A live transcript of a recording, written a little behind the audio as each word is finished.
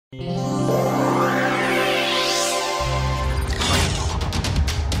In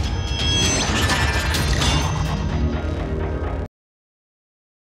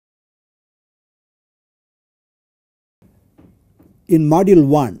Module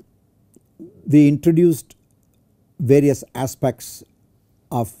 1, we introduced various aspects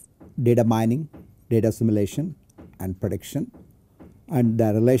of data mining, data simulation and prediction, and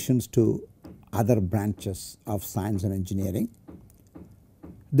their relations to other branches of science and engineering.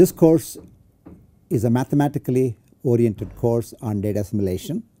 This course is a mathematically oriented course on data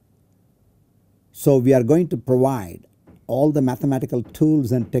simulation. So we are going to provide all the mathematical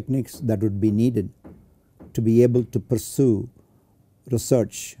tools and techniques that would be needed to be able to pursue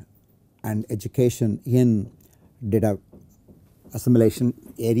research and education in data assimilation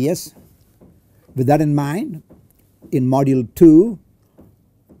areas. With that in mind, in Module 2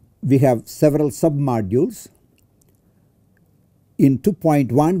 we have several sub-modules. In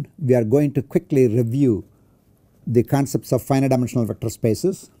 2.1 we are going to quickly review the concepts of finite dimensional vector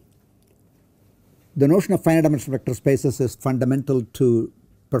spaces. The notion of finite dimensional vector spaces is fundamental to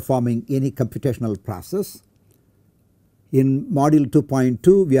performing any computational process. In Module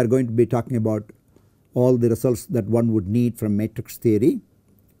 2.2 we are going to be talking about all the results that one would need from matrix theory,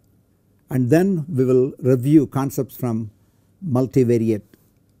 and then we will review concepts from multivariate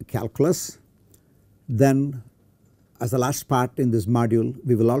calculus. Then as a last part in this module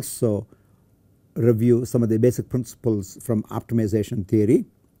we will also review some of the basic principles from optimization theory.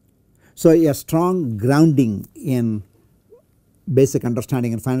 So a strong grounding in basic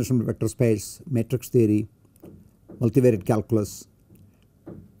understanding in finite dimensional vector space, matrix theory, multivariate calculus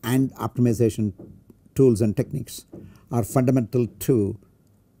and optimization tools and techniques are fundamental to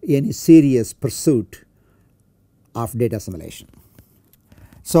any serious pursuit of data simulation.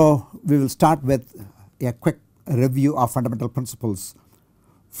 So we will start with a quick review of fundamental principles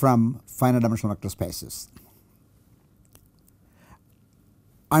from finite dimensional vector spaces.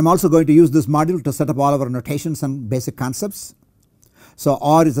 I am also going to use this module to set up all of our notations and basic concepts. So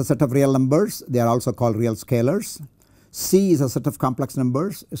R is a set of real numbers, they are also called real scalars. C is a set of complex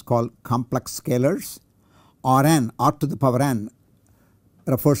numbers, is called complex scalars. Rn, R to the power n,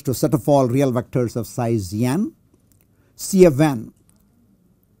 refers to set of all real vectors of size n. C of n,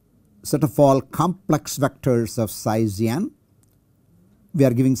 set of all complex vectors of size n. We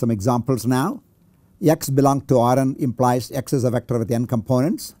are giving some examples now. X belong to Rn implies X is a vector with n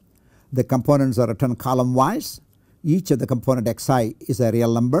components. The components are written column wise. Each of the component xi is a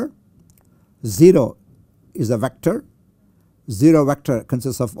real number. 0 is a vector. 0 vector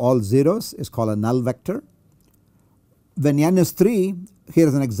consists of all zeros, is called a null vector. When n is 3, here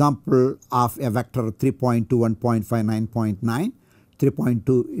is an example of a vector 3.2, 1.5, 9.9.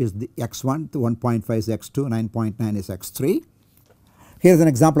 3.2 is the x1, 1.5 is x2, 9.9 is x3. Here is an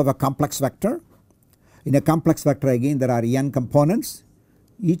example of a complex vector. In a complex vector again there are n components.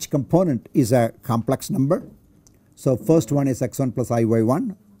 Each component is a complex number. So first one is x1 plus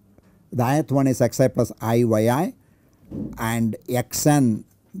iy1, the ith one is xi plus iyi, and xn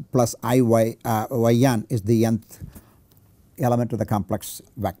plus yn is the nth element of the complex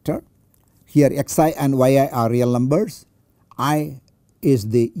vector. Here xi and yi are real numbers. I is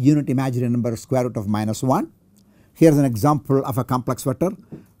the unit imaginary number square root of -1. Here is an example of a complex vector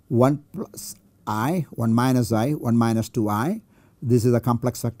 1 plus I, 1 minus I, 1 minus 2i. This is a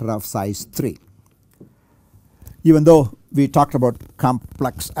complex vector of size 3. Even though we talked about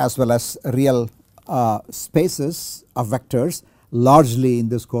complex as well as real spaces of vectors, largely in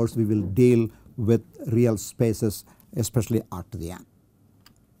this course we will deal with real spaces, especially R to the n.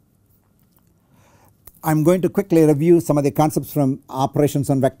 I am going to quickly review some of the concepts from operations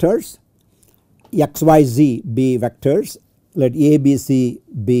on vectors. X, Y, Z be vectors. Let A, B, C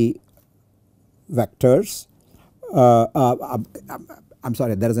be vectors. I'm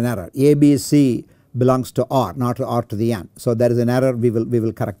sorry, there is an error. A, B, C belongs to R, not to R to the n. So there is an error, we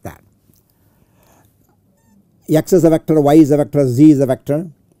will correct that. X is a vector, Y is a vector, Z is a vector.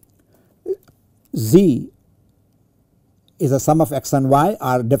 Z is a sum of x and y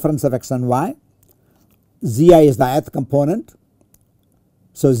or difference of x and y. Zi is the ith component.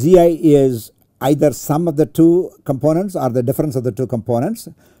 So Zi is either sum of the two components or the difference of the two components.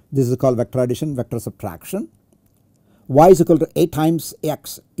 This is called vector addition, vector subtraction. Y is equal to A times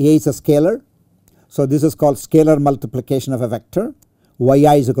x. A is a scalar. So this is called scalar multiplication of a vector.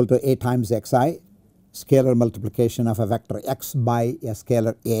 Yi is equal to A times xi, scalar multiplication of a vector x by a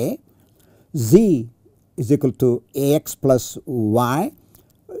scalar A. Z is equal to ax plus y.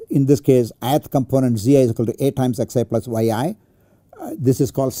 In this case ith component Zi is equal to A times xi plus yi. This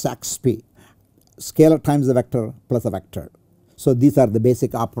is called saxp, scalar times the vector plus a vector. So these are the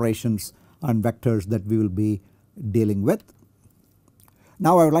basic operations on vectors that we will be dealing with.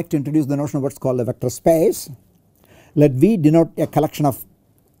 Now I would like to introduce the notion of what is called a vector space. Let V denote a collection of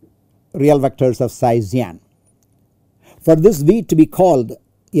real vectors of size n. For this V to be called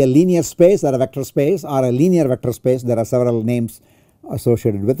a linear space or a vector space or a linear vector space, there are several names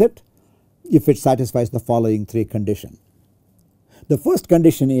associated with it, if it satisfies the following three conditions. The first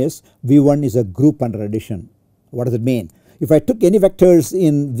condition is V1 is a group under addition. What does it mean? If I took any vectors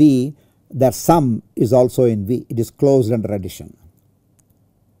in V, their sum is also in V. It is closed under addition.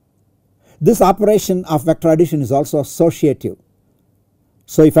 This operation of vector addition is also associative.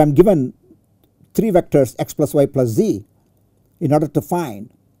 So if I am given 3 vectors x plus y plus z, in order to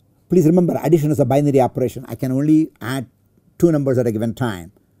find, please remember addition is a binary operation. I can only add 2 numbers at a given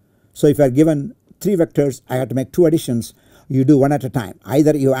time. So if I are given 3 vectors, I have to make 2 additions. You do one at a time.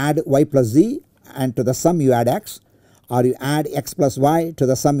 Either you add y plus z and to the sum you add x, or you add x plus y to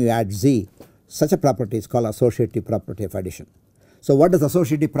the sum you add z. Such a property is called associative property of addition. So what does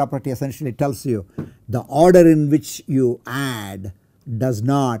associative property essentially tells you? The order in which you add does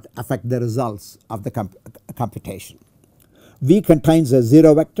not affect the results of the computation. V contains a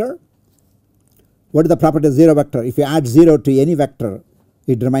 0 vector. What is the property of 0 vector? If you add 0 to any vector,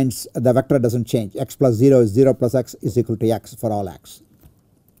 it remains, the vector does not change. X plus 0 is 0 plus x is equal to x for all x.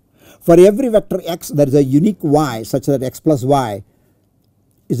 For every vector x, there is a unique y such that x plus y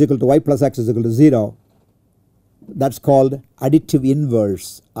is equal to y plus x is equal to 0. That is called additive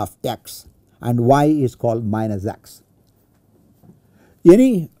inverse of x, and y is called minus x.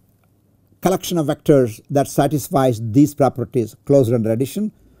 Any collection of vectors that satisfies these properties closed under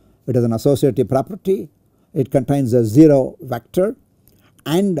addition, it is an associative property. It contains a 0 vector,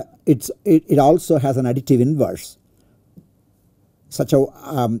 and it also has an additive inverse. Such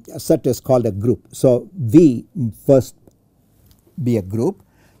a set is called a group. So V first be a group.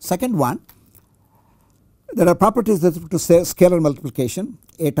 Second one, there are properties that to say scalar multiplication,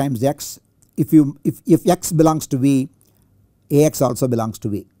 a times x. If x belongs to V, ax also belongs to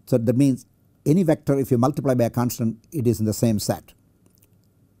V. So that means any vector, if you multiply by a constant, it is in the same set.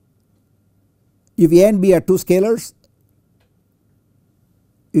 If a and b are 2 scalars,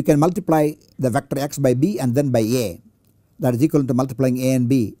 you can multiply the vector x by b and then by a. That is equal to multiplying a and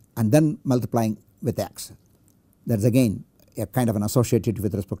b and then multiplying with x. That is again a kind of an associated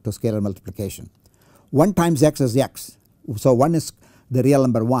with respect to scalar multiplication. 1 times x is x. So 1 is the real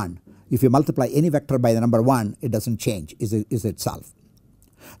number 1. If you multiply any vector by the number 1, it does not change, is itself.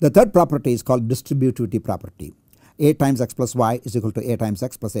 The third property is called distributivity property. A times x plus y is equal to a times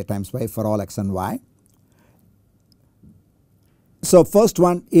x plus a times y for all x and y. So first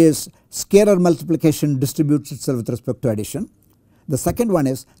one is scalar multiplication distributes itself with respect to addition. The second one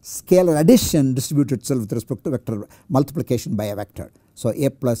is scalar addition distributes itself with respect to vector multiplication by a vector. So a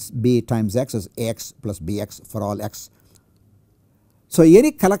plus b times x is ax plus bx for all x. So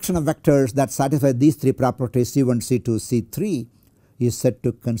any collection of vectors that satisfy these 3 properties C1, C2, C3 is said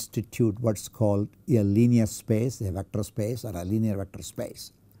to constitute what is called a linear space, a vector space, or a linear vector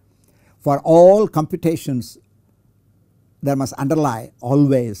space. For all computations, there must underlie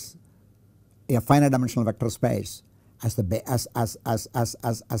always a finite dimensional vector space as the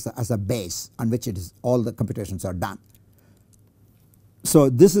as a base on which it is all the computations are done. So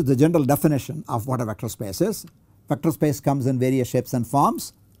this is the general definition of what a vector space is. Vector space comes in various shapes and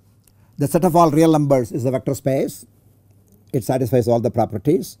forms. The set of all real numbers is the vector space. It satisfies all the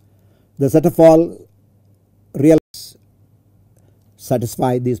properties. The set of all real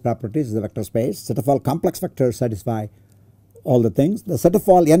satisfy these properties is the vector space. Set of all complex vectors satisfy all the things. The set of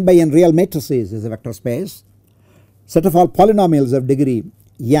all n by n real matrices is a vector space. Set of all polynomials of degree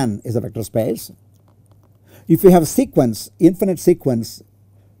n is a vector space. If you have sequence, infinite sequence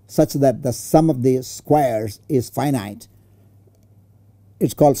such that the sum of the squares is finite, it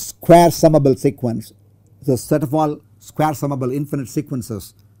is called square summable sequence. The set of all square summable infinite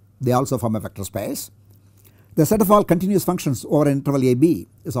sequences, they also form a vector space. The set of all continuous functions over an interval AB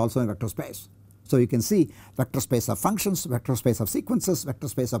is also a vector space. So you can see vector space of functions, vector space of sequences, vector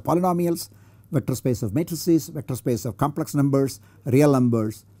space of polynomials, vector space of matrices, vector space of complex numbers, real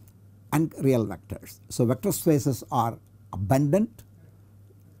numbers, and real vectors. So vector spaces are abundant.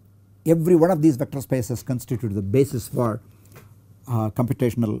 Every one of these vector spaces constitute the basis for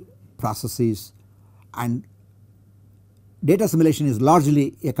computational processes, and data assimilation is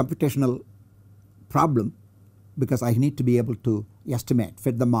largely a computational problem because I need to be able to estimate,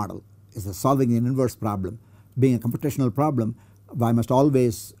 fit the model. Is solving an inverse problem. Being a computational problem, I must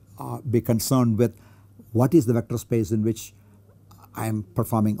always be concerned with what is the vector space in which I am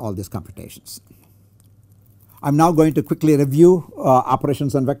performing all these computations. I am now going to quickly review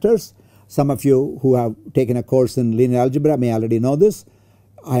operations on vectors. Some of you who have taken a course in linear algebra may already know this.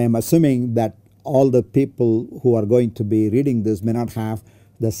 I am assuming that all the people who are going to be reading this may not have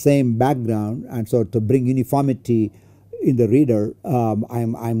the same background, and so to bring uniformity in the reader,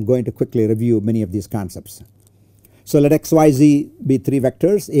 I'm going to quickly review many of these concepts. So let x, y, z be 3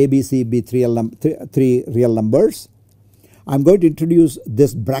 vectors, a, b, c be 3 real numbers. I'm going to introduce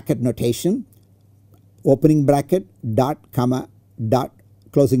this bracket notation, opening bracket, dot, comma, dot,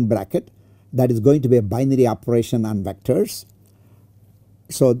 closing bracket. That is going to be a binary operation on vectors.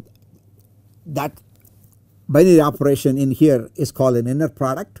 So that binary operation in here is called an inner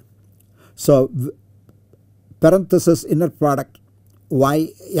product. So parenthesis inner product y,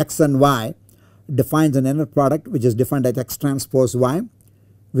 x and y defines an inner product which is defined as x transpose y,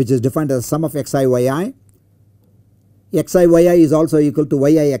 which is defined as sum of xi yi. Xi yi is also equal to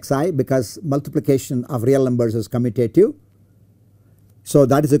yi xi because multiplication of real numbers is commutative. So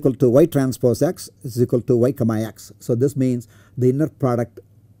that is equal to y transpose x is equal to y comma x. So this means the inner product,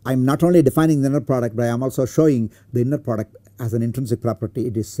 I am not only defining the inner product, but I am also showing the inner product as an intrinsic property.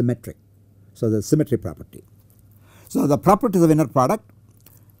 It is symmetric. So the symmetry property. So the properties of inner product,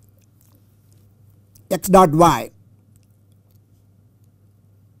 x dot y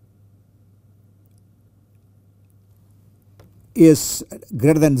is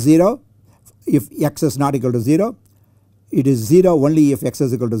greater than 0 if x is not equal to 0. It is 0 only if x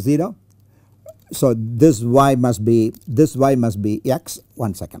is equal to 0. So this y must be x.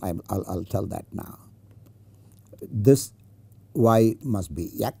 One second, I'll tell that now. This y must be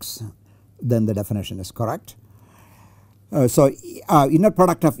x, then the definition is correct. So inner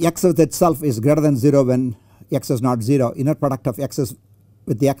product of x with itself is greater than 0 when x is not 0. Inner product of x is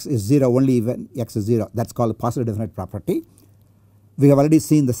with x is 0 only when x is 0. That is called a positive definite property. We have already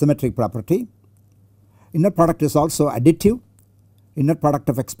seen the symmetric property. Inner product is also additive. Inner product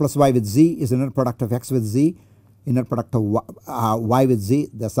of x plus y with z is inner product of x with z. Inner product of y with z,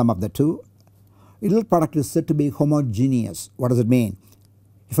 the sum of the two. Inner product is said to be homogeneous. What does it mean?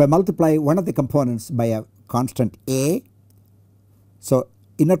 If I multiply one of the components by a constant a, so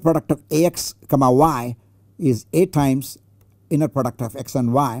inner product of ax comma y is a times inner product of x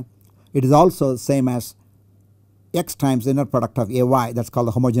and y. It is also the same as x times inner product of ay. That is called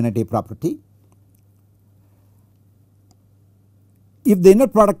the homogeneity property. If the inner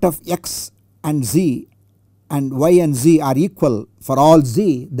product of x and z and y and z are equal for all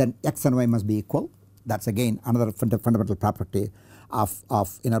z, then x and y must be equal. That is again another fundamental property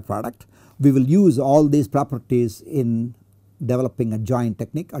of inner product. We will use all these properties in developing a join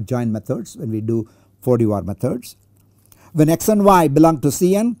technique or join methods when we do 4D methods. When x and y belong to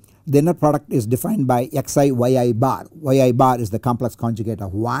Cn, the inner product is defined by xi yi bar. Yi bar is the complex conjugate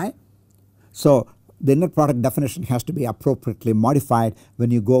of y. So the inner product definition has to be appropriately modified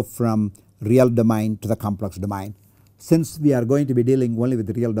when you go from real domain to the complex domain. Since we are going to be dealing only with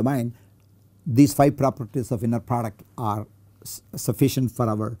the real domain, these 5 properties of inner product are sufficient for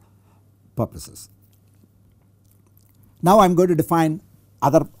our purposes. Now I am going to define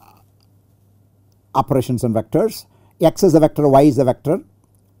other operations on vectors. X is a vector, y is a vector.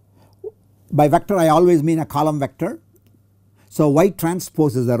 By vector I always mean a column vector. So y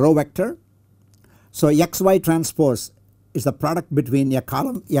transpose is a row vector. So xy transpose is the product between a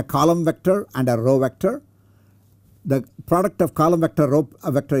column vector and a row vector. The product of column vector row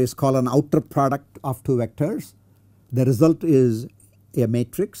vector is called an outer product of 2 vectors. The result is a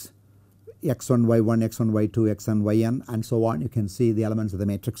matrix x1 y1 x1 y2 xn yn and so on. You can see the elements of the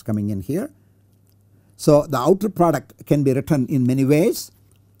matrix coming in here. So the outer product can be written in many ways.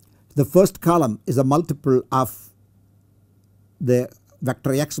 The first column is a multiple of the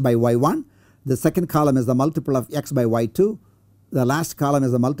vector x by y1. The second column is the multiple of x by y2. The last column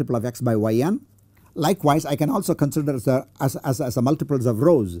is the multiple of x by yn. Likewise, I can also consider as a multiples of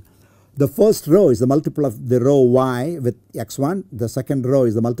rows. The first row is the multiple of the row y with x1. The second row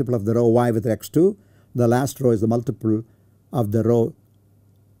is the multiple of the row y with x2. The last row is the multiple of the row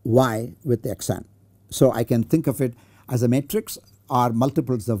y with xn. So I can think of it as a matrix or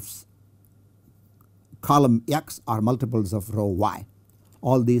multiples of column x or multiples of row y.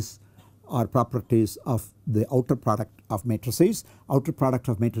 All these are properties of the outer product of matrices. Outer product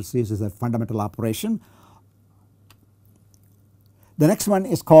of matrices is a fundamental operation. The next one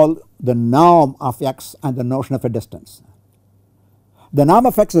is called the norm of x and the notion of a distance. The norm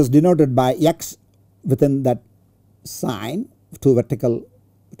of x is denoted by x within that sign, 2 vertical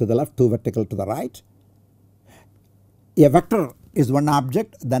to the left, 2 vertical to the right. A vector is one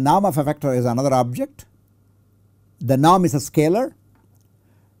object, the norm of a vector is another object. The norm is a scalar.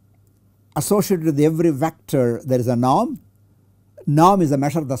 associated with every vector there is a norm. Norm is a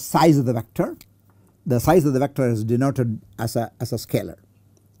measure of the size of the vector. The size of the vector is denoted as a scalar.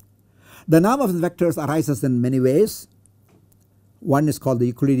 The norm of the vectors arises in many ways. One is called the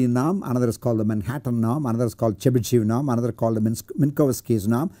Euclidean norm, another is called the Manhattan norm, another is called Chebyshev norm, another called the Minkowski's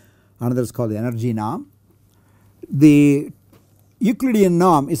norm, another is called the energy norm. The Euclidean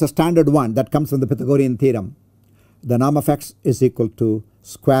norm is a standard one that comes from the Pythagorean theorem. The norm of x is equal to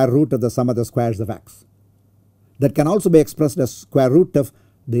square root of the sum of the squares of x. That can also be expressed as square root of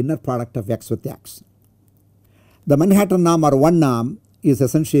the inner product of x with x. The Manhattan norm or one norm is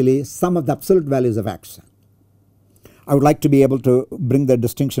essentially sum of the absolute values of x. I would like to be able to bring the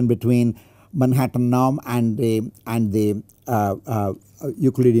distinction between Manhattan norm and the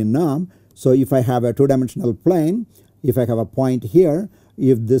Euclidean norm. So if I have a two-dimensional plane, if I have a point here,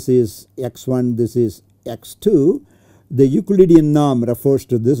 if this is x1, this is x2, the Euclidean norm refers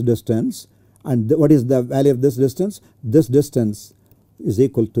to this distance, and what is the value of this distance? This distance is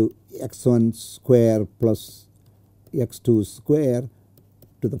equal to x1 square plus x2 square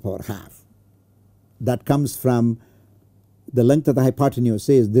to the power half. That comes from the length of the hypotenuse.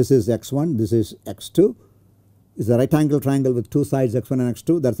 Says this is x1, this is x2. It's a right angle triangle with two sides x1 and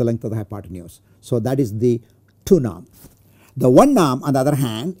x2. That's the length of the hypotenuse. So that is the two norm. The one norm on the other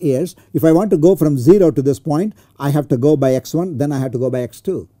hand is if I want to go from 0 to this point, I have to go by x1, then I have to go by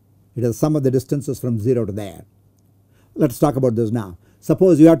x2. It is the sum of the distances from 0 to there. Let us talk about this now.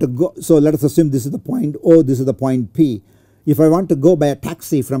 Suppose you have to go, so let us assume this is the point O, this is the point P. If I want to go by a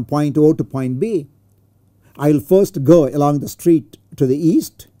taxi from point O to point B, I will first go along the street to the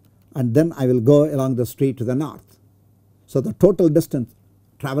east and then I will go along the street to the north. So the total distance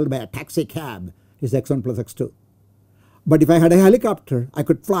traveled by a taxi cab is x1 plus x2. But if I had a helicopter, I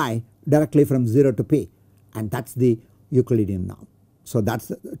could fly directly from 0 to P, and that is the Euclidean norm. So that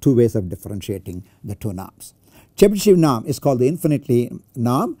is two ways of differentiating the two norms. Chebyshev norm is called the infinity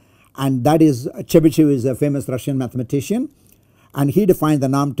norm, and that is Chebyshev is a famous Russian mathematician, and he defined the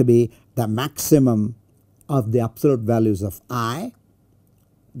norm to be the maximum of the absolute values of I.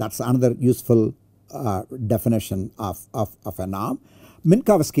 That is another useful definition of a norm.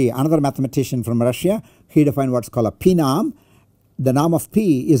 Minkowski, another mathematician from Russia, he defined what is called a P norm. The norm of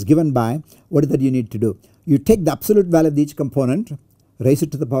P is given by, what is that you need to do? You take the absolute value of each component, raise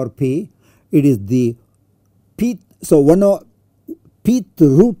it to the power P. It is the P, so Pth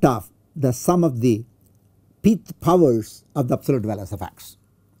root of the sum of the Pth powers of the absolute values of x.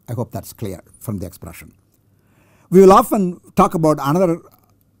 I hope that is clear from the expression. We will often talk about another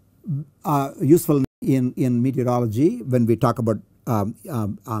useful in meteorology when we talk about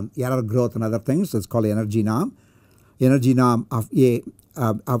error growth and other things. It's called the energy norm. Energy norm of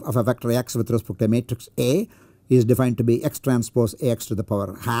a vector x with respect to a matrix A is defined to be x transpose ax to the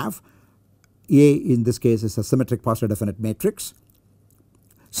power half. A in this case is a symmetric positive definite matrix.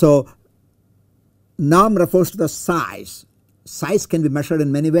 So norm refers to the size. Size can be measured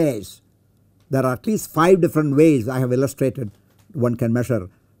in many ways. There are at least 5 different ways I have illustrated one can measure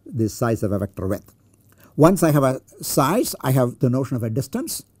the size of a vector with. Once I have a size, I have the notion of a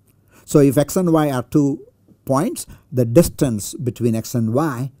distance. So if x and y are 2 points, the distance between x and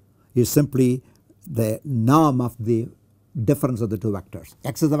y is simply the norm of the difference of the two vectors.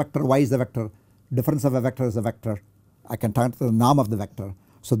 X is a vector, y is a vector, difference of a vector is a vector. I can turn to the norm of the vector.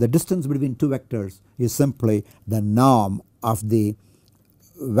 So the distance between two vectors is simply the norm of the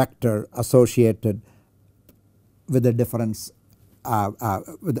vector associated with the difference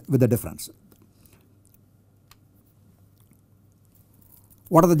with the difference.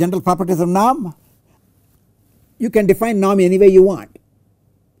 What are the general properties of norm? You can define norm any way you want.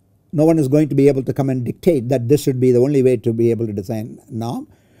 No one is going to be able to come and dictate that this should be the only way to be able to design norm.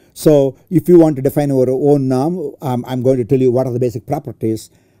 So if you want to define your own norm, I am going to tell you what are the basic properties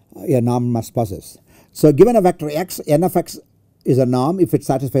a norm must possess. So given a vector x, n of x is a norm if it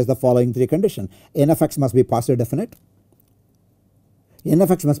satisfies the following 3 conditions. N of x must be positive definite. N of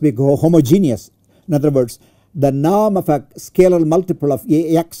x must be homogeneous. In other words, the norm of a scalar multiple of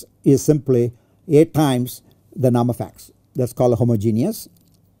ax is simply a times the norm of x. That is called homogeneous.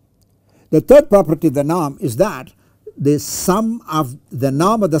 The third property of the norm is that the sum of the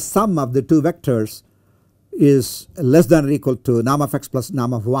norm of the sum of the two vectors is less than or equal to norm of x plus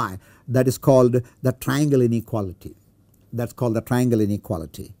norm of y. That is called the triangle inequality. That is called the triangle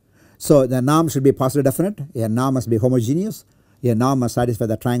inequality. So the norm should be positive definite, a norm must be homogeneous, a norm must satisfy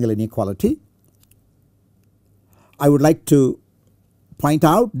the triangle inequality. I would like to point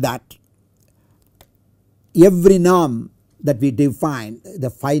out that every norm that we define, the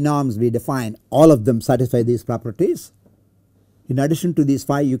 5 norms we define, all of them satisfy these properties. In addition to these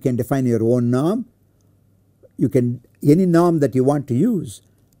 5, you can define your own norm. Any norm that you want to use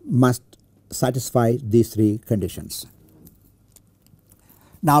must satisfy these 3 conditions.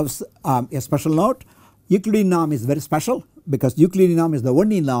 Now a special note, Euclidean norm is very special because Euclidean norm is the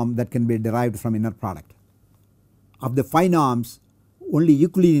only norm that can be derived from inner product. Of the 5 norms, only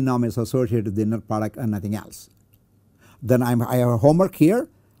Euclidean norm is associated with the inner product and nothing else. Then I have a homework here.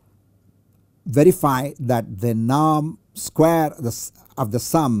 Verify that the norm square of the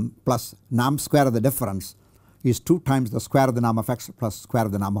sum plus norm square of the difference is 2 times the square of the norm of x plus square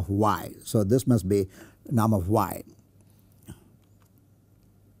of the norm of y. So this must be norm of y.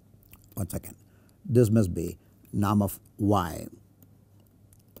 One second. This must be norm of y.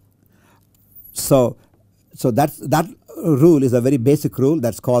 So that rule is a very basic rule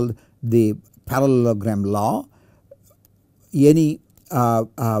that's called the parallelogram law. Any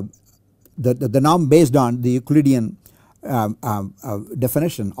the norm based on the Euclidean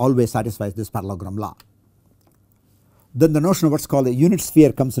definition always satisfies this parallelogram law. Then the notion of what's called a unit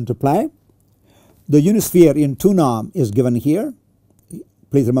sphere comes into play. The unit sphere in 2 norm is given here.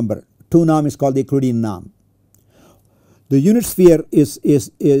 Please remember, 2 norm is called the Euclidean norm. The unit sphere is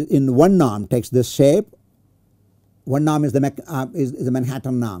in 1 norm takes this shape. 1 norm is the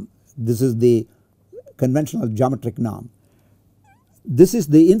Manhattan norm. This is the conventional geometric norm. This is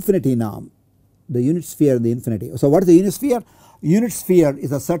the infinity norm, the unit sphere and the infinity. So what is the unit sphere? Unit sphere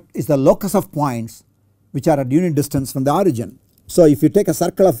is the locus of points which are at unit distance from the origin. So if you take a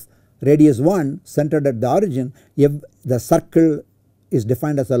circle of radius 1 centered at the origin, if the circle is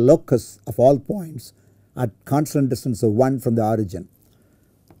defined as a locus of all points at constant distance of 1 from the origin.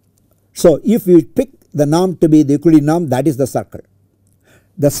 So if you pick the norm to be the Euclidean norm, that is the circle.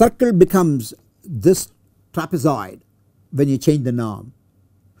 The circle becomes this trapezoid when you change the norm.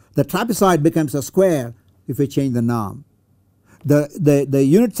 The trapezoid becomes a square if you change the norm. The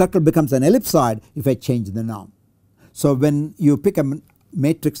unit circle becomes an ellipsoid if I change the norm. So when you pick a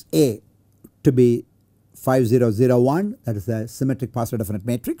matrix A to be 5001, that is a symmetric positive definite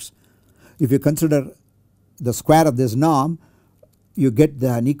matrix, if you consider the square of this norm, you get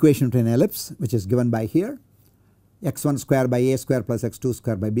an equation to an ellipse which is given by here. X1 square by A square plus X2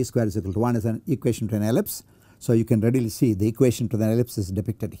 square by B square is equal to 1 is an equation to an ellipse. So you can readily see the equation to the ellipse is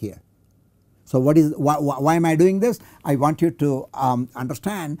depicted here. So why am I doing this? I want you to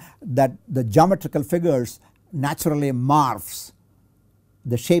understand that the geometrical figures naturally morphs.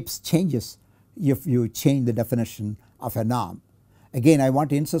 The shapes changes if you change the definition of a norm. Again, I want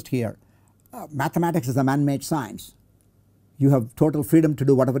to insist here, mathematics is a man-made science. You have total freedom to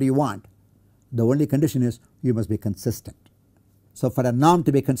do whatever you want. The only condition is you must be consistent. So for a norm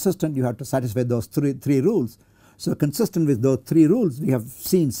to be consistent, you have to satisfy those three rules. So consistent with those 3 rules, we have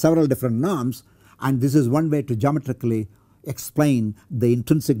seen several different norms, and this is one way to geometrically explain the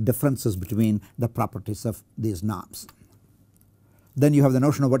intrinsic differences between the properties of these norms. Then you have the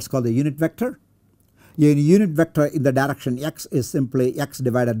notion of what is called the unit vector. Your unit vector in the direction x is simply x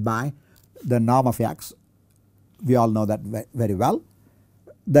divided by the norm of x. We all know that very well.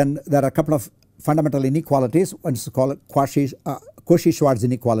 Then there are a couple of fundamental inequalities. One is called Cauchy-Schwarz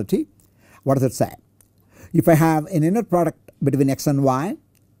inequality. What does it say? If I have an inner product between x and y,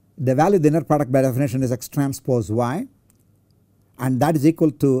 the value of the inner product by definition is x transpose y, and that is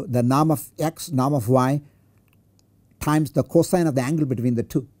equal to the norm of x, norm of y times the cosine of the angle between the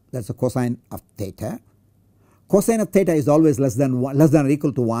two. That is the cosine of theta. Cosine of theta is always less than or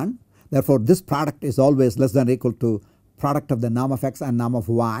equal to 1. Therefore, this product is always less than or equal to product of the norm of x and norm of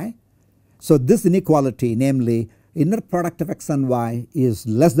y. So this inequality, namely inner product of x and y, is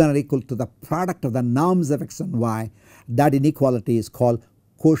less than or equal to the product of the norms of x and y. That inequality is called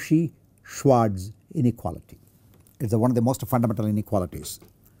Cauchy-Schwarz inequality. It is one of the most fundamental inequalities.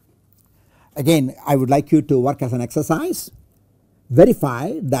 Again, I would like you to work as an exercise.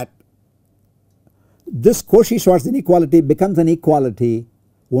 Verify that this Cauchy-Schwarz inequality becomes an equality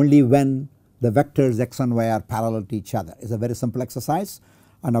only when the vectors x and y are parallel to each other. It is a very simple exercise,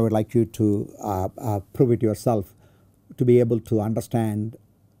 and I would like you to prove it yourself to be able to understand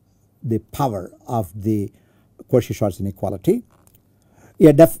the power of the Cauchy-Schwarz inequality.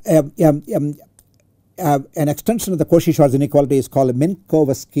 An extension of the Cauchy-Schwarz inequality is called a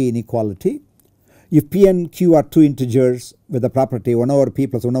Minkowski inequality. If p and q are 2 integers with the property 1 over p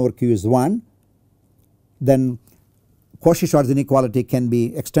plus 1 over q is 1, then Cauchy-Schwarz inequality can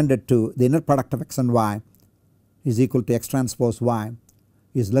be extended to the inner product of x and y is equal to x transpose y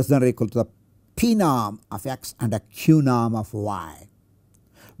is less than or equal to the p norm of x and a q norm of y.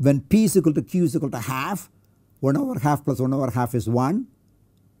 When p is equal to q is equal to half, 1 over half plus 1 over half is 1,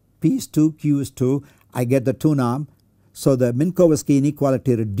 p is 2, q is 2, I get the 2 norm. So the Minkowski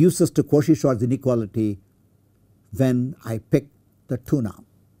inequality reduces to Cauchy-Schwarz inequality when I pick the 2 norm.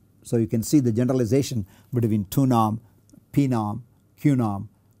 So you can see the generalization between 2 norm, P norm, Q norm,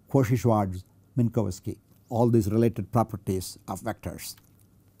 Cauchy-Schwarz, Minkowski, all these related properties of vectors.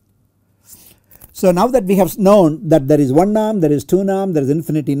 So now that we have known that there is 1 norm, there is 2 norm, there is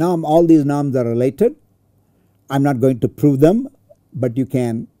infinity norm, all these norms are related. I am not going to prove them, but you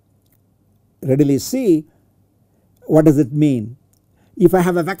can readily see what does it mean. If I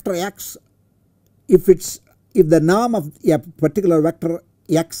have a vector x, if the norm of a particular vector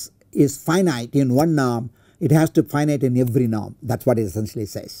x is finite in 1 norm, it has to be finite in every norm. That is what it essentially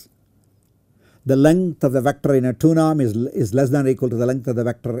says. The length of the vector in a 2 norm is less than or equal to the length of the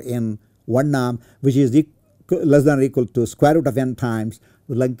vector in 1 norm, which is less than or equal to square root of n times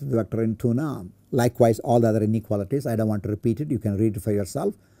the length of the vector in 2 norm. Likewise all the other inequalities, I do not want to repeat it, you can read it for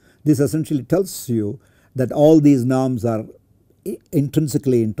yourself. This essentially tells you that all these norms are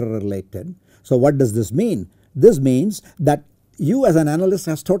intrinsically interrelated. So what does this mean? This means that you as an analyst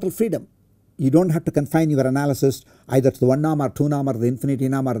has total freedom. You do not have to confine your analysis either to the 1 norm or 2 norm or the infinity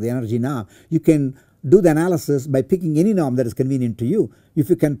norm or the energy norm. You can do the analysis by picking any norm that is convenient to you. If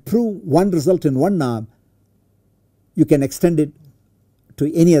you can prove one result in 1 norm, you can extend it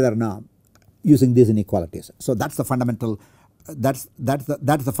to any other norm using these inequalities. So that is the fundamental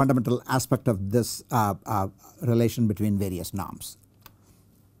the fundamental aspect of this relation between various norms.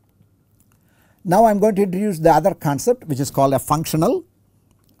 Now I am going to introduce the other concept, which is called a functional.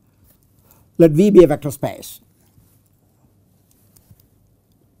 Let V be a vector space.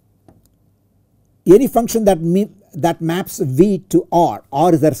 Any function that maps V to R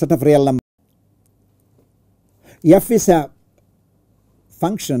is a set of real numbers. F is a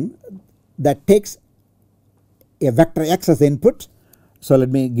function that takes a vector x as the input. So let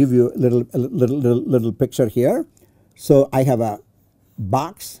me give you a little picture here. So I have a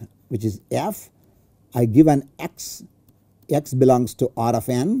box which is F. I give an x belongs to R of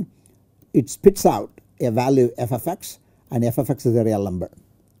n. It spits out a value f of x, and f of x is a real number.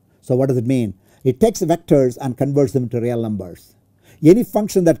 So what does it mean? It takes vectors and converts them into real numbers. Any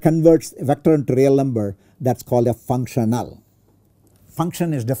function that converts a vector into real number, that is called a functional.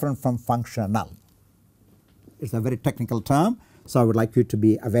 Function is different from functional. It is a very technical term, so I would like you to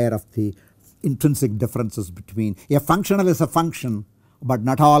be aware of the intrinsic differences between. A functional is a function, but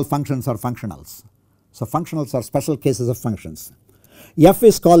not all functions are functionals. So functionals are special cases of functions. F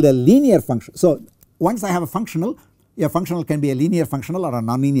is called a linear function. So once I have a functional can be a linear functional or a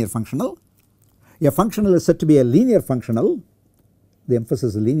nonlinear functional. A functional is said to be a linear functional. The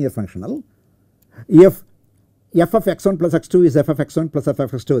emphasis is linear functional. If f of x1 plus x2 is f of x1 plus f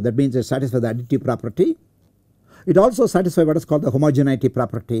of x2, that means it satisfies the additive property. It also satisfies what is called the homogeneity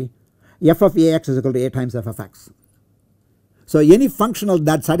property. F of ax is equal to a times f of x. So any functional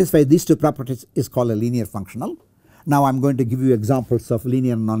that satisfies these two properties is called a linear functional. Now I am going to give you examples of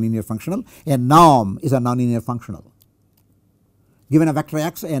linear and nonlinear functional. A norm is a nonlinear functional. Given a vector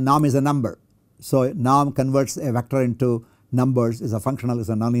x, a norm is a number. So a norm converts a vector into numbers, is a functional, is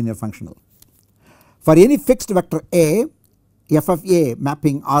a nonlinear functional. For any fixed vector a, f of a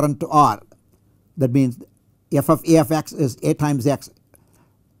mapping Rn to R, that means f of a of x is a times x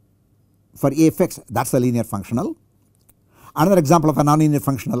for a fixed, that is a linear functional. Another example of a nonlinear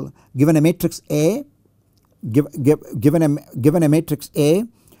functional, given a matrix A, given a matrix A,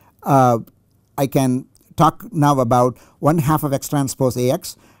 I can talk now about 1/2 of x transpose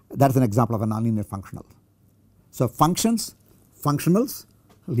Ax. That is an example of a nonlinear functional. So functions, functionals,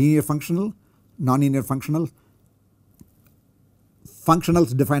 linear functional, nonlinear functional,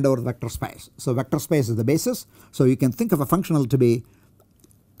 functionals defined over the vector space. So vector space is the basis. So you can think of a functional to be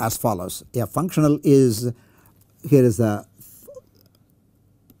as follows. A functional is, here is a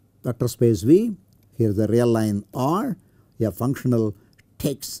vector space V, here is a real line R. A functional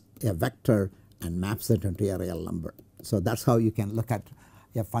takes a vector and maps it into a real number. So that is how you can look at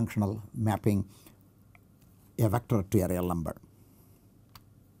a functional mapping a vector to a real number.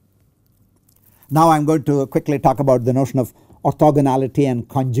 Now I am going to quickly talk about the notion of orthogonality and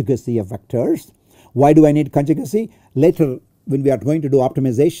conjugacy of vectors. Why do I need conjugacy? Later when we are going to do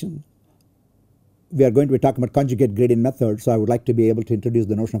optimization, we are going to be talking about conjugate gradient method. So I would like to be able to introduce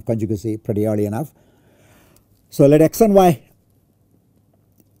the notion of conjugacy pretty early enough. So let x and y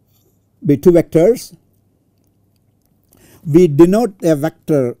be two vectors. We denote a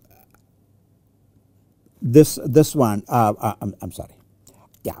vector, this one, I'm sorry,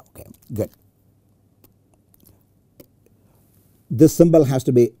 yeah, okay, good. This symbol has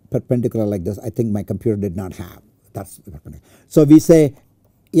to be perpendicular like this. I think my computer did not have, that's perpendicular. So we say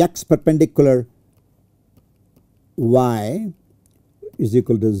x perpendicular y is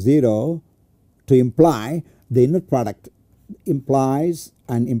equal to 0 to imply the inner product implies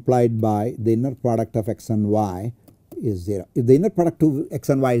and implied by the inner product of x and y is 0. If the inner product of x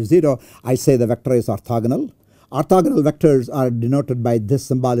and y is 0, I say the vector is orthogonal. Orthogonal vectors are denoted by this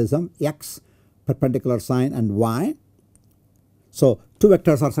symbolism, x perpendicular sign and y. So two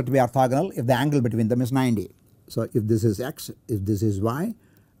vectors are said to be orthogonal if the angle between them is 90. So if this is x, if this is y,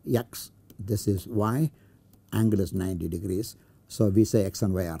 x, this is y, angle is 90 degrees. So we say x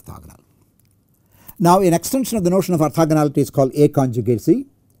and y are orthogonal. Now in extension of the notion of orthogonality is called A conjugacy.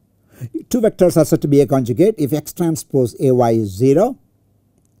 Two vectors are said to be A conjugate if x transpose AY is 0.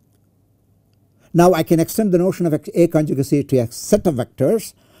 Now I can extend the notion of A conjugacy to a set of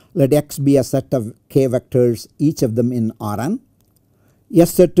vectors. Let x be a set of k vectors, each of them in Rn.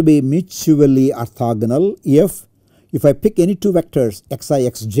 S said to be mutually orthogonal if I pick any two vectors xi,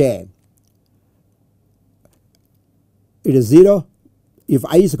 xj, it is 0. If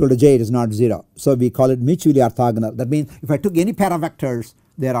I is equal to j, it is not 0. So we call it mutually orthogonal. That means if I took any pair of vectors,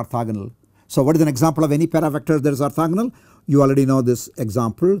 they are orthogonal. So what is an example of any pair of vectors that is orthogonal? You already know this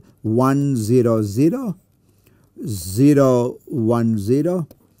example: 1 0 0, 0 1 0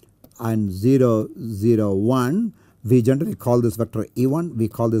 and 0 0 1. We generally call this vector E1, we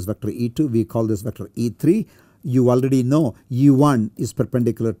call this vector E2, we call this vector E3. You already know E1 is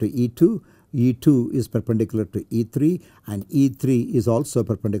perpendicular to E2, E2 is perpendicular to E3 and E3 is also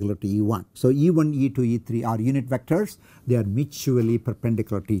perpendicular to E1. So E1, E2, E3 are unit vectors. They are mutually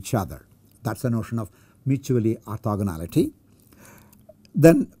perpendicular to each other. That is the notion of mutually orthogonality.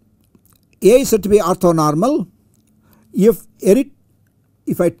 Then A is said to be orthonormal if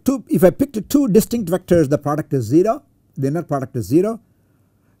I picked two distinct vectors, the product is 0, the inner product is 0.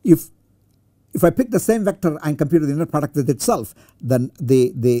 If I pick the same vector and compute the inner product with itself, then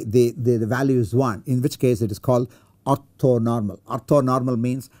the value is 1, in which case it is called orthonormal. Orthonormal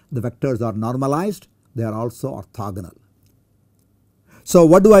means the vectors are normalized, they are also orthogonal. So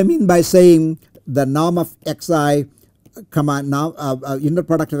what do I mean by saying the norm of xi inner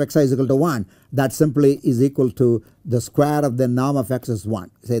product of xi is equal to 1? That simply is equal to the square of the norm of x is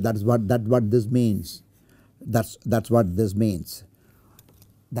 1. Say that's what this means. That's what this means.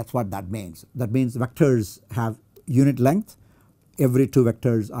 That's what that means. That means vectors have unit length. Every two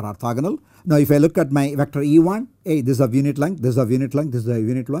vectors are orthogonal. Now if I look at my vector E1, hey, this is of unit length, this is of unit length, this is of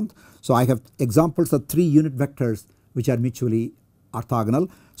unit length. So I have examples of 3 unit vectors which are mutually orthogonal.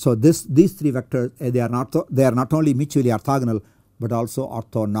 So these 3 vectors they are not only mutually orthogonal but also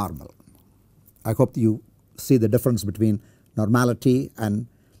orthonormal. I hope you see the difference between normality and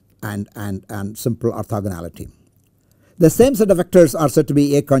simple orthogonality. The same set of vectors are said to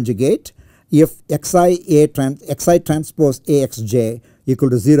be A conjugate if xi transpose AXJ equal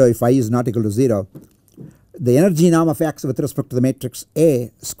to 0 if I is not equal to 0. The energy norm of x with respect to the matrix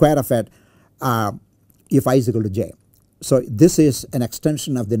A square of it if I is equal to j. So this is an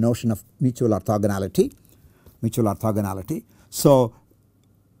extension of the notion of mutual orthogonality. So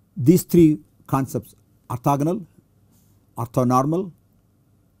these 3 concepts: orthogonal, orthonormal,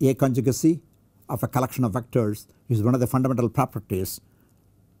 A conjugacy of a collection of vectors is one of the fundamental properties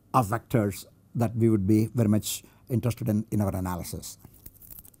of vectors that we would be very much interested in our analysis.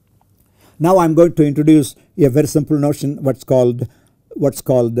 Now I am going to introduce a very simple notion, what's called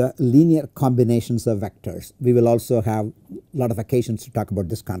linear combinations of vectors. We will also have a lot of occasions to talk about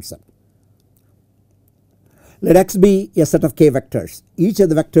this concept. Let x be a set of k vectors. Each of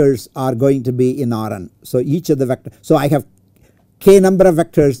the vectors are going to be in Rn. So I have k number of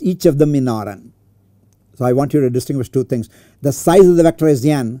vectors, each of them in Rn. So I want you to distinguish 2 things. The size of the vector is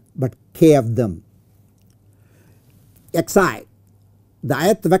n, but k of them. Xi, the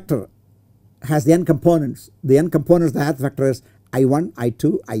ith vector has n components. The n components of the ith vector is I1,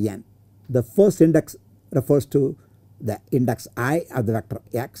 I2, In. The first index refers to the index I of the vector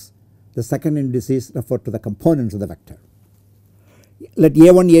x. The second indices refer to the components of the vector. Let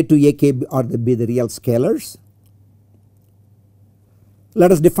A1, A2, AK be the real scalars.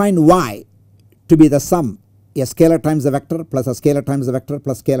 Let us define y to be the sum, a scalar times the vector plus a scalar times the vector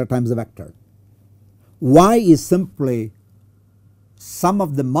plus scalar times the vector. Y is simply sum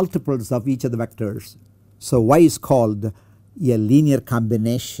of the multiples of each of the vectors. So y is called a linear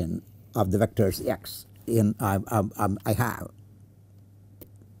combination of the vectors x I have.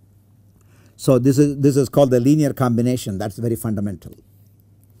 So this is called the linear combination. That's very fundamental.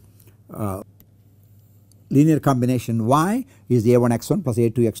 Linear combination y is a1x1 plus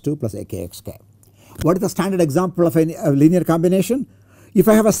a2x2 plus akxk. What is the standard example of a linear combination? If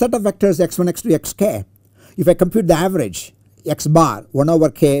I have a set of vectors x1, x2, xk, if I compute the average x bar 1 over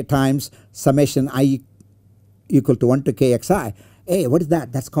k times summation I equal to 1 to kxi. Hey, what is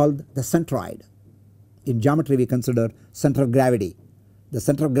that? That's called the centroid. In geometry we consider center of gravity. The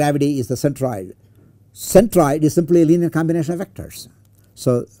center of gravity is the centroid. Centroid is simply a linear combination of vectors.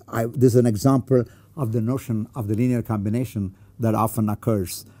 So this is an example of the notion of the linear combination that often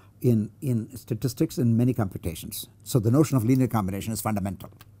occurs in statistics in many computations. So the notion of linear combination is fundamental.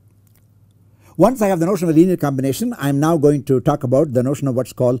 Once I have the notion of a linear combination, I am now going to talk about the notion of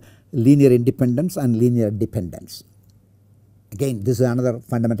what's called linear independence and linear dependence. Again, this is another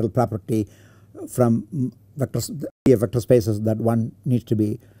fundamental property from vector spaces that one needs to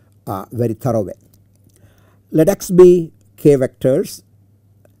be very thorough with. Let X be k vectors.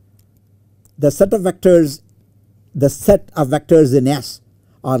 The set of vectors in S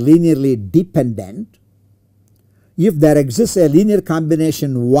are linearly dependent if there exists a linear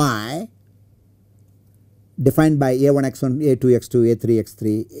combination Y defined by a1 x1, a2 x2, a3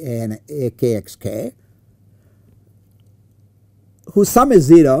 x3 and ak xk, whose sum is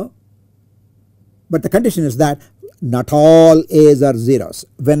 0, but the condition is that not all a's are zeros.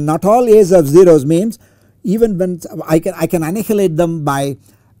 When not all a's are zeros means even when I can annihilate them by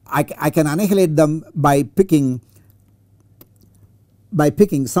picking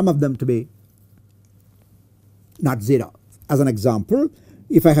some of them to be not 0. As an example,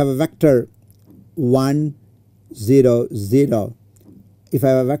 if I have a vector 1 0 0, if I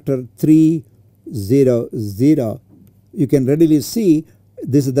have a vector 3 0 0, you can readily see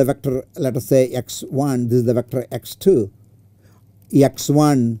this is the vector, let us say x1, this is the vector x2.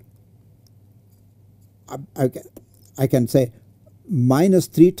 x1 I can say minus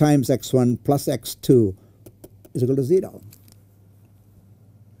 3 times x1 plus x2 is equal to 0.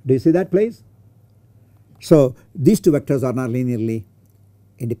 Do you see that, please? So these two vectors are not linearly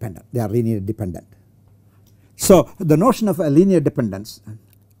independent, they are linearly dependent. So the notion of a linear dependence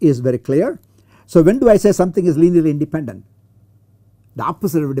is very clear. So when do I say something is linearly independent? The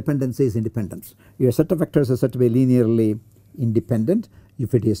opposite of dependency is independence. Your set of vectors is said to be linearly independent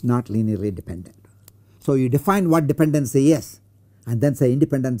if it is not linearly dependent. So you define what dependency is and then say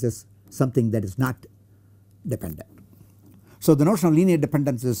independence is something that is not dependent. So the notion of linear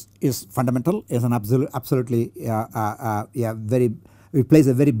dependence is fundamental, is an absolutely it plays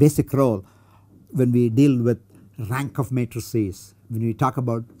a very basic role when we deal with rank of matrices, when we talk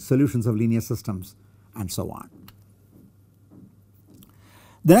about solutions of linear systems and so on.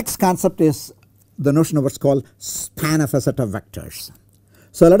 The next concept is the notion of what's called span of a set of vectors.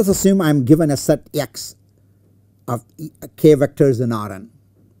 So let us assume I am given a set X of k vectors in Rn.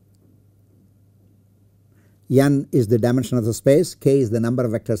 N is the dimension of the space, k is the number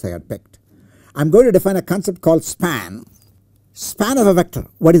of vectors I had picked. I am going to define a concept called span. Span of a vector,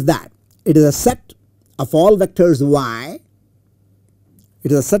 what is that? It is a set of all vectors y.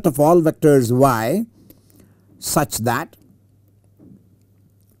 It is a set of all vectors y such that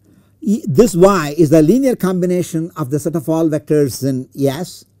this y is the linear combination of the set of all vectors in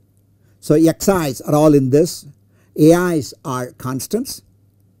S. So xi's are all in this, ai's are constants.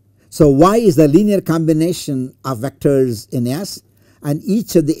 So y is the linear combination of vectors in S and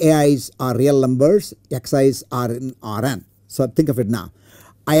each of the ai's are real numbers, xi's are in Rn. So think of it now.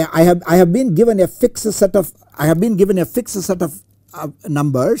 I have been given a fixed set of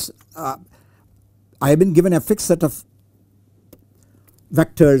numbers. I have been given a fixed set of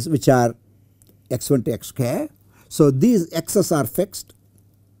vectors which are x1 to xk. So these x's are fixed.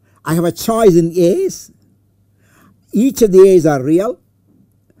 I have a choice in a's. Each of the a's are real.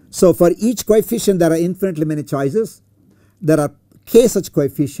 So for each coefficient there are infinitely many choices. There are k such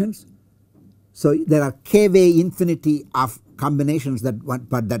coefficients. So there are k way infinity of combinations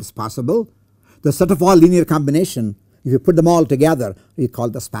that is possible. The set of all linear combination, if you put them all together, we call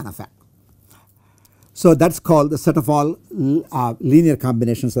the span of X. So that's called the set of all linear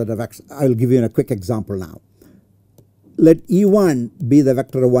combinations of X. I will give you a quick example now. Let E1 be the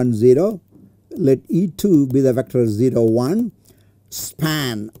vector 1 0. Let E2 be the vector 0 1.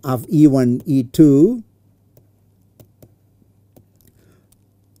 Span of E1 E2.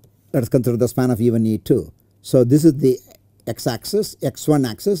 Let us consider the span of E1 E2. So this is the x axis, x1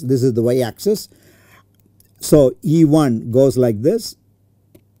 axis, this is the y axis. So E1 goes like this,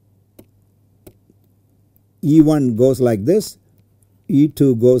 E1 goes like this,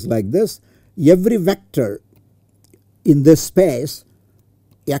 E2 goes like this. Every vector in this space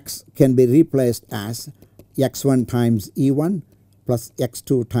x can be replaced as x1 times E1 plus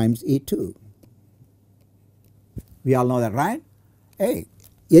x2 times E2. We all know that, right? Hey,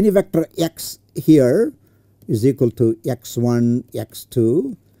 any vector x here is equal to x1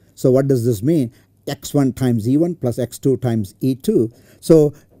 x2. So what does this mean? x1 times E1 plus x2 times E2.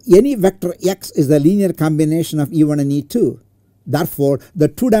 So any vector x is the linear combination of E1 and E2. Therefore, the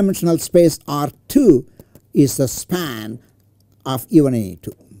 2-dimensional space R2 is the span of E1 and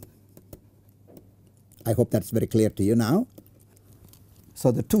E2. I hope that is very clear to you now.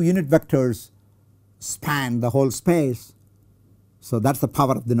 So, the 2 unit vectors span the whole space. So, that is the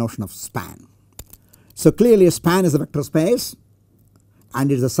power of the notion of span. So, clearly a span is a vector space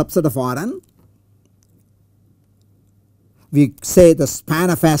and it is a subset of Rn. We say the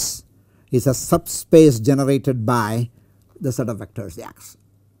span of S is a subspace generated by the set of vectors X.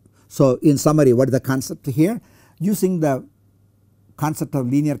 So, in summary, what is the concept here? Using the concept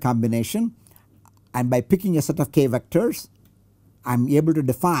of linear combination and by picking a set of k vectors, I am able to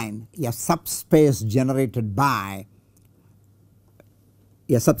define a subspace generated by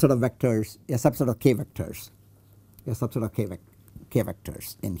a subset of vectors, a subset of k vectors, a subset of k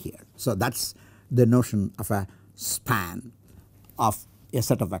vectors in here. So, that is the notion of a span of a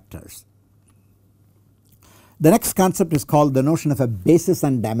set of vectors. The next concept is called the notion of a basis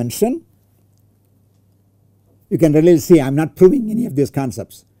and dimension. You can really see I am not proving any of these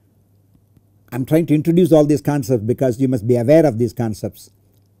concepts. I am trying to introduce all these concepts because you must be aware of these concepts.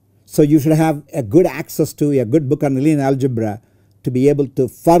 So, you should have a good access to a good book on linear algebra to be able to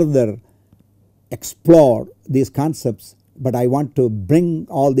further explore these concepts, but I want to bring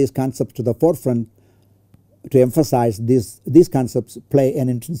all these concepts to the forefront to emphasize these concepts play an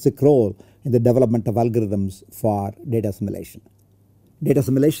intrinsic role in the development of algorithms for data assimilation. Data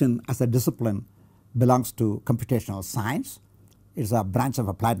assimilation as a discipline belongs to computational science. It is a branch of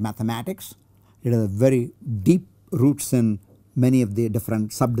applied mathematics. It has very deep roots in many of the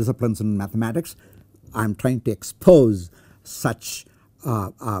different subdisciplines in mathematics. I am trying to expose such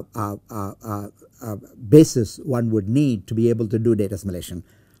basis one would need to be able to do data assimilation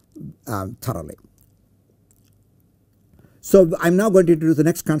thoroughly. So, I am now going to introduce the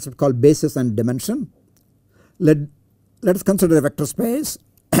next concept called basis and dimension. Let us consider a vector space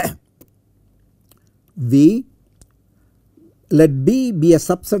V. Let B be a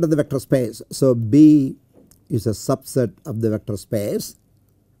subset of the vector space. So, B is a subset of the vector space.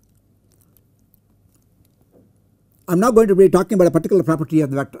 I am now going to be talking about a particular property of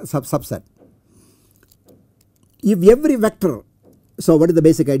the vector subset. If every vector, so what is the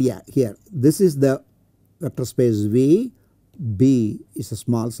basic idea here? This is the vector space V, B is a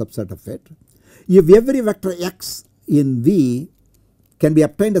small subset of it. If every vector x in V can be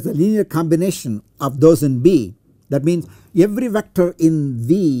obtained as a linear combination of those in B, that means every vector in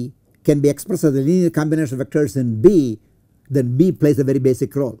V can be expressed as a linear combination of vectors in B, then B plays a very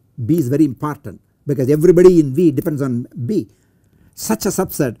basic role. B is very important because everybody in V depends on B. Such a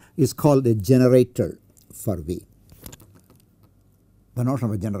subset is called a generator for V. The notion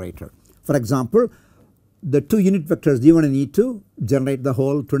of a generator. For example, the 2 unit vectors E1 and E2 generate the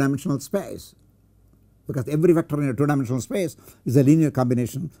whole 2-dimensional space, because every vector in a 2-dimensional space is a linear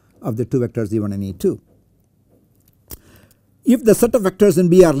combination of the 2 vectors E1 and E2. If the set of vectors in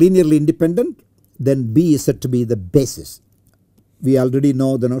B are linearly independent, then B is said to be the basis. We already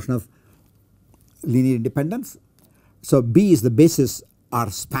know the notion of linear independence. So, B is the basis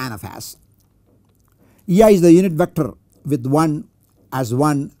or span of S. EI is the unit vector with 1 as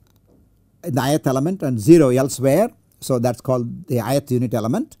 1 in the ith element and 0 elsewhere. So, that is called the ith unit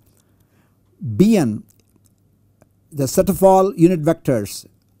element. Bn, the set of all unit vectors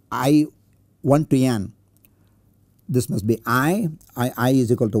I1 to n, this must be I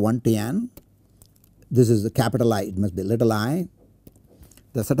is equal to 1 to n. This is the capital I, it must be little I.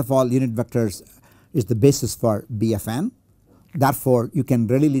 The set of all unit vectors is the basis for Bfn. Therefore, you can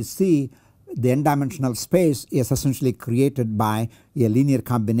readily see the n-dimensional space is essentially created by a linear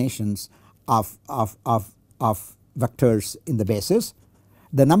combinations of vectors in the basis.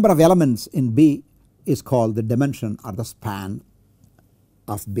 The number of elements in B is called the dimension or the span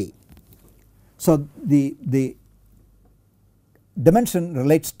of B. So, the dimension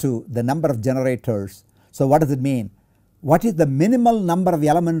relates to the number of generators. So, what does it mean? What is the minimal number of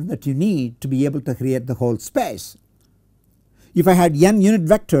elements that you need to be able to create the whole space? If I had n unit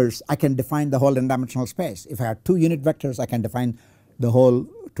vectors, I can define the whole n-dimensional space. If I had 2 unit vectors, I can define the whole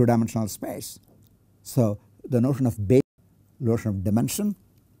 2-dimensional space. So, the notion of base, notion of dimension,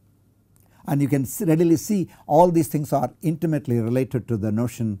 and you can readily see all these things are intimately related to the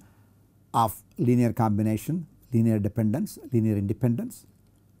notion of linear combination, linear dependence, linear independence,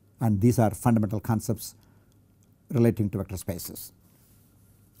 and these are fundamental concepts relating to vector spaces.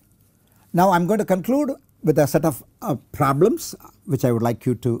 Now, I am going to conclude with a set of problems which I would like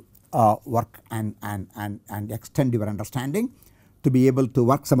you to work and extend your understanding. To be able to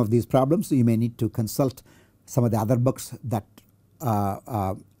work some of these problems, you may need to consult some of the other books that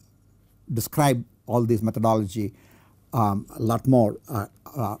describe all these methodology a lot more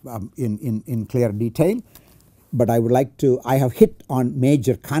in clear detail, but I would like to, I have hit on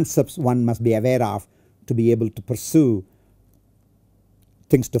major concepts one must be aware of to be able to pursue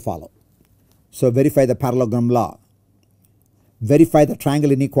things to follow. So verify the parallelogram law, verify the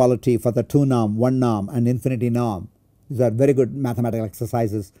triangle inequality for the 2 norm, 1 norm and infinity norm. These are very good mathematical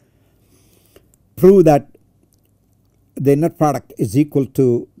exercises. Prove that the net product is equal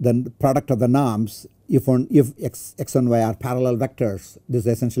to the product of the norms if x and y are parallel vectors. This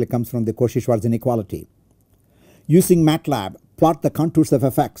essentially comes from the Cauchy-Schwarz inequality. Using MATLAB, plot the contours of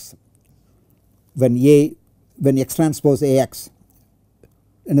fx when x transpose ax.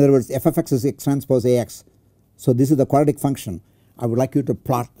 In other words, f of x is x transpose ax. So this is the quadratic function. I would like you to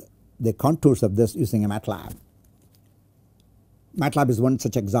plot the contours of this using a MATLAB. MATLAB is one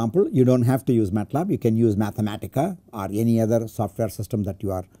such example. You don't have to use MATLAB. You can use Mathematica or any other software system that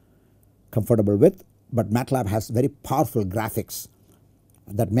you are comfortable with. But MATLAB has very powerful graphics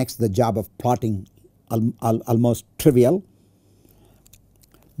that makes the job of plotting almost trivial.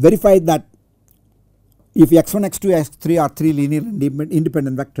 Verify that if x1, x2, x3 are 3 linearly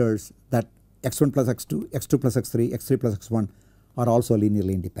independent vectors, that x1 plus x2, x2 plus x3, x3 plus x1 are also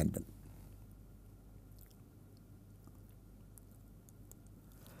linearly independent.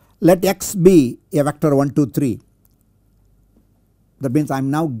 Let x be a vector 1, 2, 3. That means I am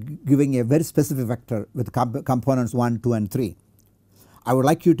now giving a very specific vector with components 1, 2 and 3. I would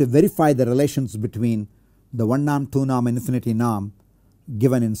like you to verify the relations between the 1 norm, 2 norm and infinity norm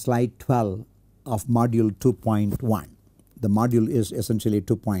given in slide 12 of module 2.1. The module is essentially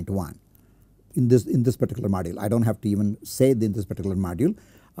 2.1 in this particular module. I don't have to even say in this particular module,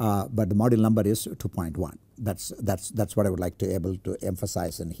 but the module number is 2.1. That's what I would like to able to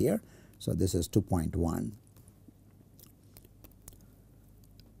emphasize in here. So this is 2.1.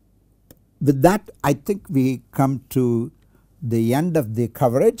 With that, I think we come to the end of the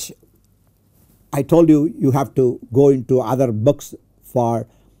coverage. I told you you have to go into other books for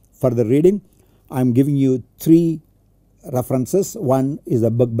further reading. I am giving you 3 references. One is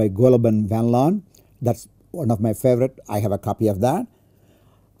a book by Golub and Van Loan. That's one of my favorite. I have a copy of that.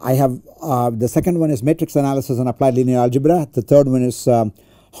 I have the second one is Matrix Analysis and Applied Linear Algebra. The third one is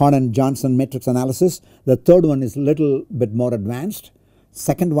Horn and Johnson Matrix Analysis. The third one is a little bit more advanced.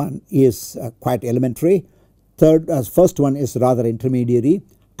 Second one is quite elementary. First one is rather intermediary.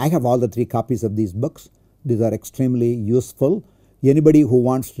 I have all the 3 copies of these books. These are extremely useful. Anybody who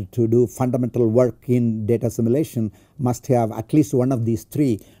wants to do fundamental work in data simulation must have at least one of these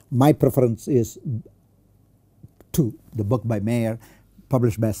 3. My preference is 2. The book by Mayer,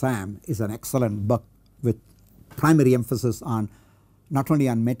 published by Sam, is an excellent book with primary emphasis on not only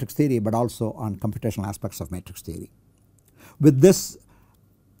on matrix theory but also on computational aspects of matrix theory. With this,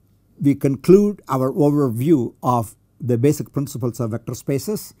 we conclude our overview of the basic principles of vector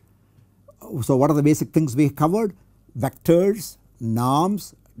spaces. So what are the basic things we covered? Vectors,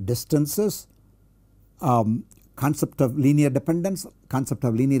 norms, distances, concept of linear dependence, concept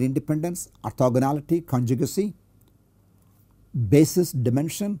of linear independence, orthogonality, conjugacy, basis,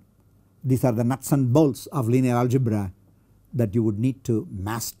 dimension. These are the nuts and bolts of linear algebra that you would need to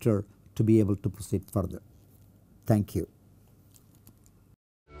master to be able to proceed further. Thank you.